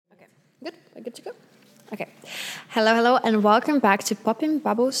Good? Good to go? Okay. Hello, and welcome back to Poppin'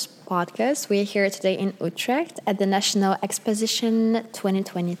 Bubbles podcast. We're here today in Utrecht at the National Exposition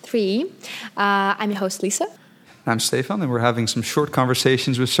 2023. I'm your host, Lisa. I'm Stefan, and we're having some short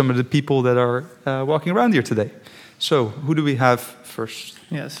conversations with some of the people that are walking around here today. So, who do we have first?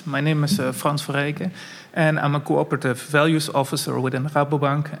 Yes, my name is Frans Vereijken, and I'm a cooperative values officer within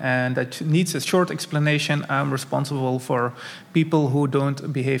Rabobank, and that needs a short explanation. I'm responsible for people who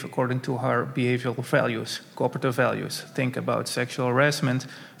don't behave according to our behavioral values, cooperative values. Think about sexual harassment,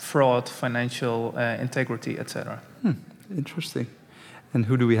 fraud, financial integrity, etc. Interesting. And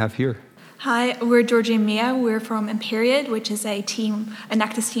who do we have here? Hi, we're Georgie and Mia. We're from Emperiod, which is a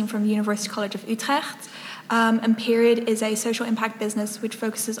Nactus team from the University College of Utrecht. Emperiod is a social impact business which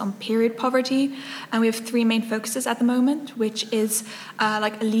focuses on period poverty, and we have three main focuses at the moment, which is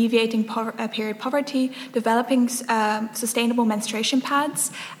alleviating period poverty, developing sustainable menstruation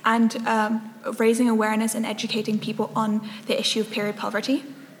pads, and raising awareness and educating people on the issue of period poverty.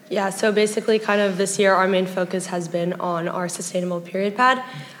 Yeah, so basically kind of this year our main focus has been on our sustainable period pad.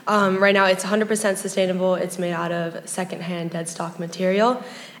 Right now it's 100% sustainable. It's made out of secondhand dead stock material.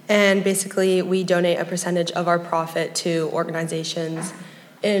 And basically we donate a percentage of our profit to organizations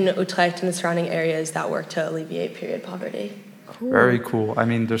in Utrecht and the surrounding areas that work to alleviate period poverty. Cool. Very cool. I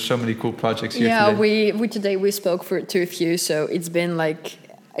mean, there's so many cool projects here today. Yeah, today we spoke to a few, so it's been like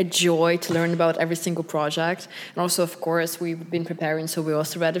a joy to learn about every single project. And also, of course, we've been preparing, so we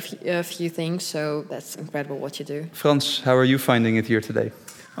also read a few things, so that's incredible what you do. Frans, how are you finding it here today?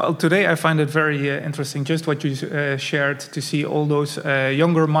 Well, today I find it very interesting, just what you shared, to see all those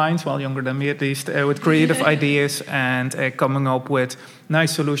younger minds, well, younger than me at least, with creative ideas and coming up with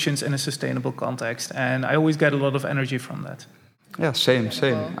nice solutions in a sustainable context. And I always get a lot of energy from that. Yeah, same.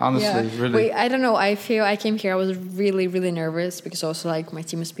 Honestly, really. I don't know. I feel I came here, I was really, really nervous because also like my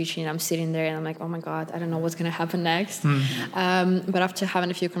team is speaking and I'm sitting there and I'm like, oh my God, I don't know what's going to happen next. But after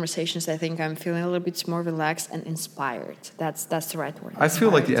having a few conversations, I think I'm feeling a little bit more relaxed and inspired. That's the right word. I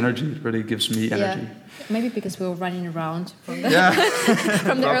feel like the energy really gives me energy. Yeah. Maybe because we were running around from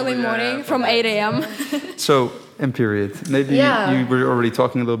the early morning, from 8 a.m. So, Emperiod, maybe you were already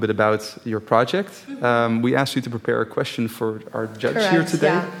talking a little bit about your project. We asked you to prepare a question for our judge here today.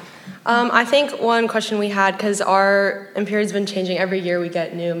 Yeah. I think one question we had, because our Emperiod's been changing every year, we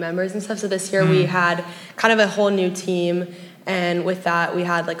get new members and stuff. So this year we had kind of a whole new team. And with that, we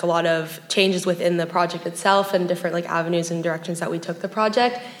had like a lot of changes within the project itself and different like avenues and directions that we took the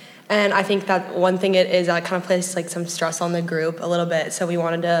project. And I think that one thing it is that kind of placed like some stress on the group a little bit. So we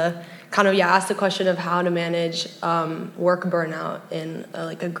wanted to kind of ask the question of how to manage work burnout in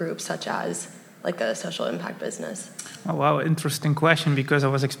a group such as like a social impact business. Oh, wow, interesting question, because I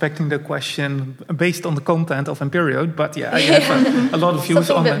was expecting the question based on the content of Emperiod, but I have a lot of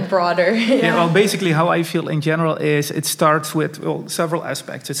views on that. Something a bit broader. Well, basically how I feel in general is it starts with several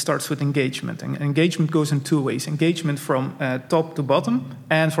aspects. It starts with engagement, and engagement goes in two ways. Engagement from top to bottom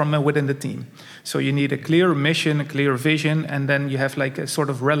and from within the team. So you need a clear mission, a clear vision, and then you have like a sort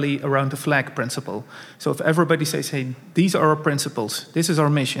of rally around the flag principle. So if everybody says, hey, these are our principles, this is our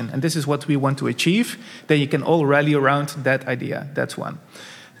mission, and this is what we want to achieve, then you can all rally around that idea. That's one.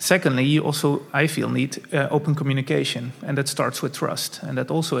 Secondly, you also, I feel, need open communication, and that starts with trust, and that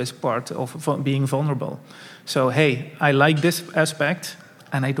also is part of being vulnerable. So, hey, I like this aspect,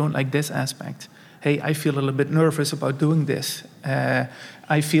 and I don't like this aspect. Hey, I feel a little bit nervous about doing this.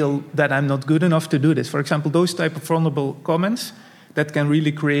 I feel that I'm not good enough to do this. For example, those type of vulnerable comments that can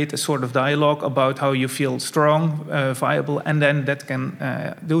really create a sort of dialogue about how you feel strong, viable, and then that can,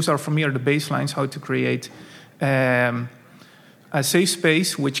 those are for me are the baselines how to create a safe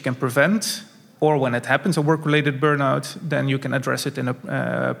space which can prevent, or when it happens, a work-related burnout, then you can address it in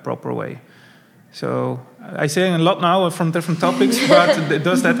a proper way. So I say a lot now from different topics, but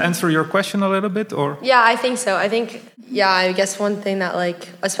does that answer your question a little bit? Or yeah, I think so. I guess one thing that like,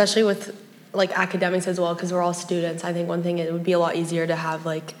 especially with like academics as well, because we're all students, I think one thing, it would be a lot easier to have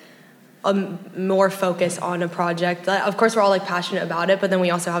like a more focus on a project. Of course, we're all like passionate about it, but then we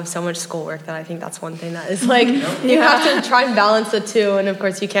also have so much schoolwork that I think that's one thing that is like, you have to try and balance the two. And of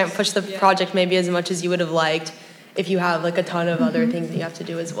course, you can't push the project maybe as much as you would have liked if you have like a ton of other things that you have to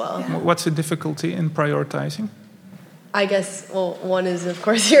do as well. What's the difficulty in prioritizing? I guess, well, one is, of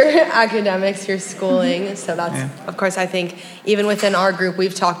course, your academics, your schooling. So that's, of course, I think even within our group,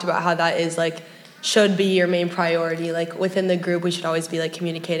 we've talked about how that is like, should be your main priority. Like within the group, we should always be like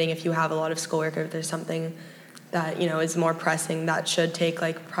communicating if you have a lot of schoolwork or if there's something that, you know, is more pressing that should take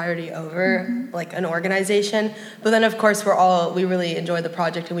like priority over like an organization. But then of course we really enjoy the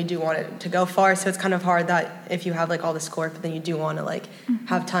project and we do want it to go far. So it's kind of hard that if you have like all this work, but then you do want to like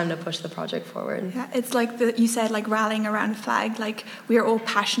have time to push the project forward. Yeah, it's like you said, like rallying around a flag, like we are all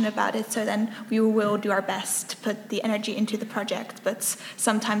passionate about it. So then we will do our best to put the energy into the project. But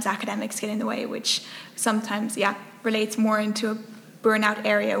sometimes academics get in the way, which sometimes, relates more into a burnout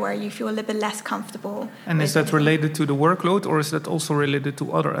area where you feel a little bit less comfortable. And is that related to the workload, or is that also related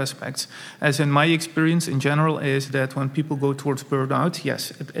to other aspects? As in my experience in general is that when people go towards burnout,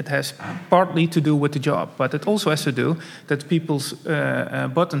 yes, it has partly to do with the job, but it also has to do that people's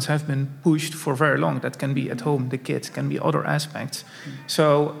buttons have been pushed for very long. That can be at home, the kids, can be other aspects.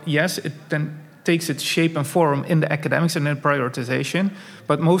 So yes, it then takes its shape and form in the academics and in prioritization,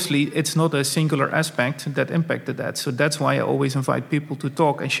 but mostly it's not a singular aspect that impacted that. So that's why I always invite people to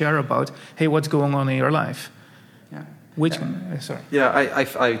talk and share about, hey, what's going on in your life? Sorry. Yeah,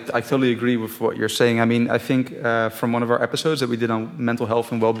 I totally agree with what you're saying. I mean, I think from one of our episodes that we did on mental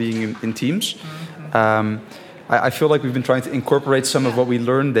health and well-being in teams, I feel like we've been trying to incorporate some of what we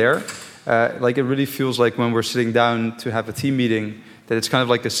learned there. Like it really feels like when we're sitting down to have a team meeting, that it's kind of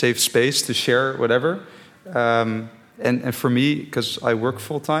like a safe space to share whatever. And for me, because I work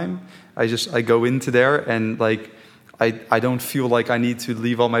full time, I go into there and like I don't feel like I need to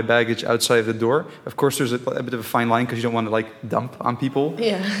leave all my baggage outside of the door. Of course, there's a bit of a fine line because you don't want to like dump on people.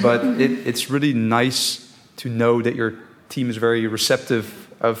 Yeah. But it's really nice to know that your team is very receptive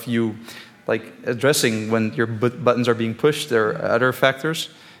of you, like addressing when your buttons are being pushed. There are other factors.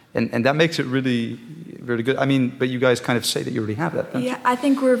 And that makes it really, really good. I mean, but you guys kind of say that you already have that. Yeah, I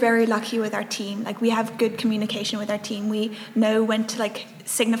think we're very lucky with our team. Like, we have good communication with our team. We know when to, like,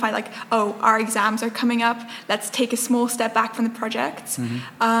 signify, like, oh, our exams are coming up. Let's take a small step back from the project.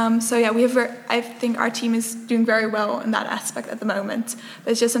 So, yeah, I think our team is doing very well in that aspect at the moment.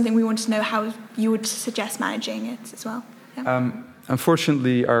 But it's just something we want to know how you would suggest managing it as well. Yeah.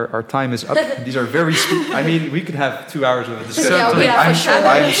 Unfortunately, our time is up. These are very... I mean, we could have 2 hours of a discussion. For sure.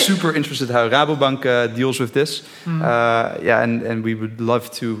 I'm super interested how Rabobank deals with this. And we would love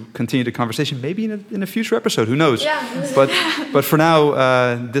to continue the conversation, maybe in a future episode. Who knows? Yeah. But for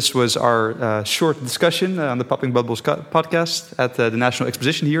now, this was our short discussion on the Popping Bubbles podcast at the National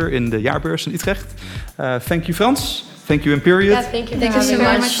Exposition here in the Jaarbeurs in Utrecht. Thank you, Frans. Thank you, Emperiod. Yeah, thank you. Thank you so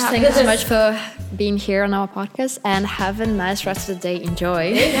much. Thank you so much for being here on our podcast, and have a nice rest of the day.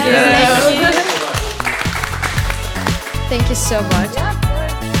 Enjoy. Yeah. Thank you so much.